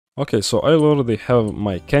Okay, so I already have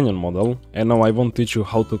my canyon model, and now I won't teach you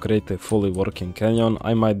how to create a fully working canyon.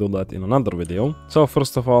 I might do that in another video. So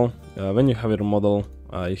first of all, when you have your model,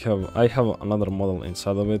 I have another model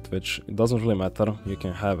inside of it, which it doesn't really matter. You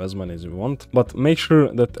can have as many as you want, but make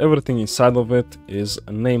sure that everything inside of it is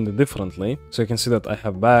named differently. So you can see that I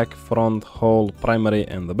have back, front, whole, primary,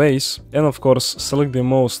 and the base. And of course, select the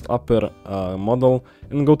most upper model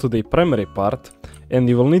and go to the primary part, and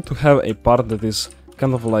you will need to have a part that is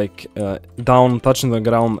kind of like down, touching the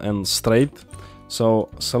ground and straight. So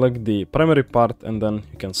select the primary part and then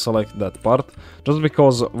you can select that part, just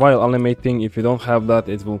because while animating, if you don't have that,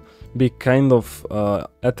 it will be kind of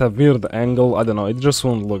at a weird angle. I don't know, it just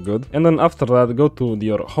won't look good. And then after that, go to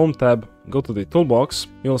your home tab, go to the toolbox,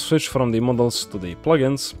 you will switch from the models to the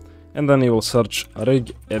plugins, and then you will search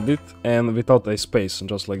rig edit and without a space,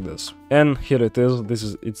 just like this. And here it is.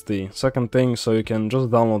 It's the second thing, so you can just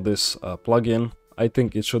download this plugin. I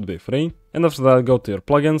think it should be free. And after that, go to your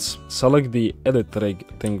plugins, select the edit rig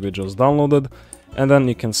thing we just downloaded, and then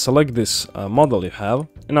you can select this model you have.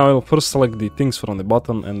 And now I will first select the things from the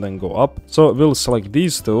bottom and then go up. So we'll select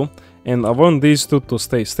these two, and I want these two to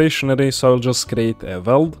stay stationary, so I'll just create a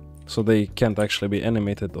weld so they can't actually be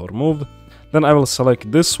animated or moved. Then I will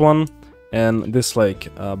select this one and this like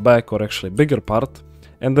back or actually bigger part.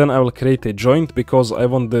 And then I will create a joint because I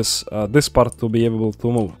want this part to be able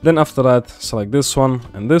to move. Then after that, select this one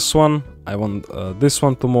and this one. I want this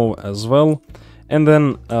one to move as well. And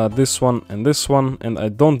then this one, and I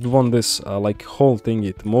don't want this like whole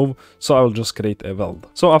thingy to move, so I will just create a weld.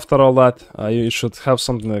 So after all that, you should have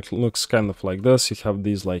something that looks kind of like this. You have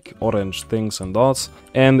these like orange things and dots,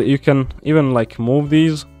 and you can even like move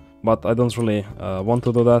these, but I don't really want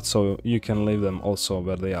to do that, so you can leave them also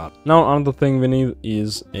where they are. Now another thing we need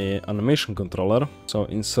is an animation controller, so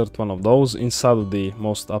insert one of those inside of the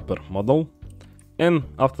most upper model. And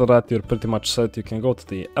after that, you're pretty much set. You can go to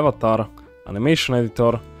the avatar, animation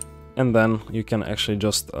editor, and then you can actually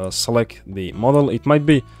just select the model. It might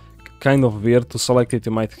be kind of weird to select it.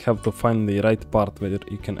 You might have to find the right part where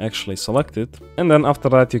you can actually select it. And then after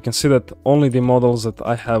that, you can see that only the models that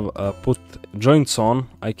I have put joints on,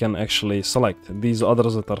 I can actually select. These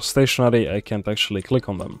others that are stationary, I can't actually click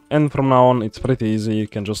on them. And from now on, it's pretty easy. You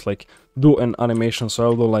can just like do an animation. So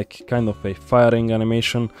I'll do like kind of a firing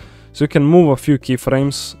animation. So you can move a few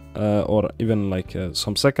keyframes or even like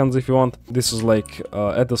some seconds if you want. This is like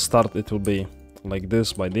at the start, it will be like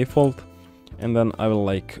this by default. And then I will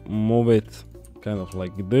like move it kind of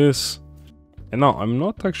like this. And now I'm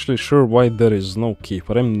not actually sure why there is no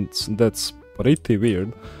keyframe. That's pretty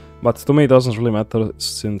weird, but to me it doesn't really matter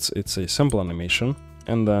since it's a simple animation.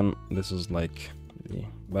 And then this is like the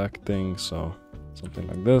back thing, so something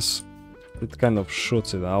like this. It kind of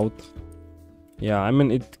shoots it out. Yeah, I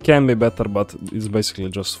mean, it can be better, but it's basically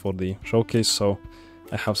just for the showcase. So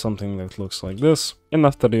I have something that looks like this. And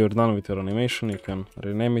after you're done with your animation, you can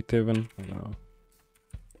rename it even.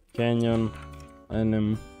 Canyon,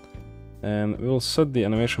 anim. And we will set the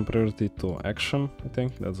animation priority to action. I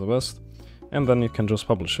think that's the best. And then you can just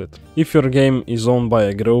publish it. If your game is owned by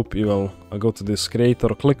a group, you will go to this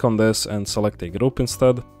creator, click on this and select a group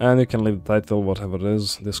instead. And you can leave the title, whatever it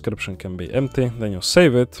is. Description can be empty. Then you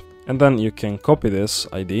save it. And then you can copy this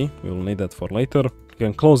ID. We will need that for later. You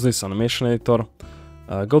can close this animation editor.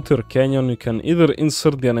 Go to your canyon. You can either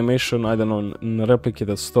insert the animation, I don't know, in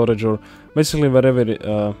replicated storage or basically wherever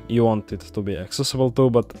you want it to be accessible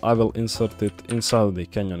to, but I will insert it inside the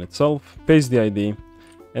canyon itself. Paste the ID.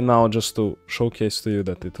 And now just to showcase to you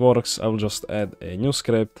that it works, I will just add a new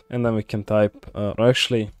script and then we can type, or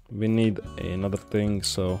actually we need another thing.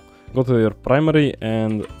 So go to your primary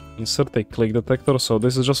and insert a click detector. So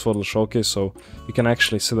this is just for the showcase, so you can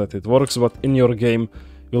actually see that it works, but in your game,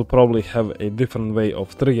 you'll probably have a different way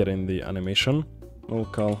of triggering the animation.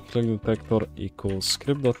 Local click detector equals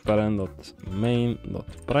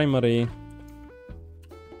script.parent.main.primary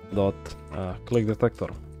click detector.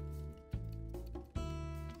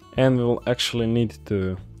 And we will actually need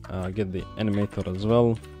to get the animator as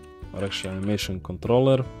well, or actually animation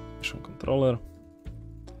controller.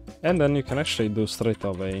 And then you can actually do straight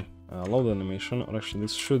away load animation, or actually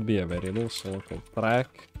this should be a variable, so local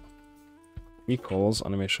track equals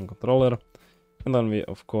animation controller. And then we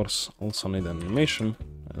of course also need animation.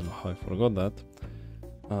 I don't know how I forgot that.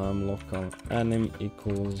 Local anim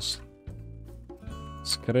equals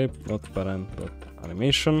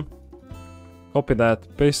script.parent.animation. Copy that,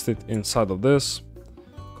 paste it inside of this,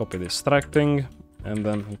 copy this track thing, and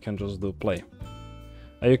then you can just do play.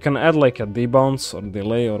 You can add like a debounce or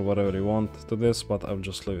delay or whatever you want to this, but I'll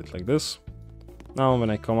just leave it like this. Now when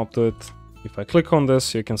I come up to it, if I click on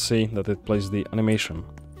this, you can see that it plays the animation.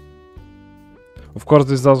 Of course,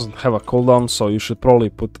 this doesn't have a cooldown, so you should probably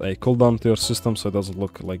put a cooldown to your system so it doesn't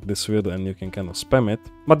look like this weird and you can kind of spam it.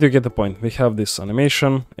 But you get the point. We have this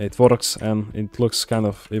animation, it works, and it looks kind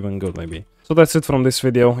of even good maybe. So that's it from this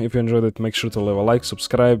video. If you enjoyed it, make sure to leave a like,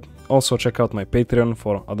 subscribe. Also check out my Patreon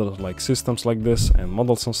for other like systems like this and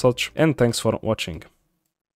models and such. And thanks for watching.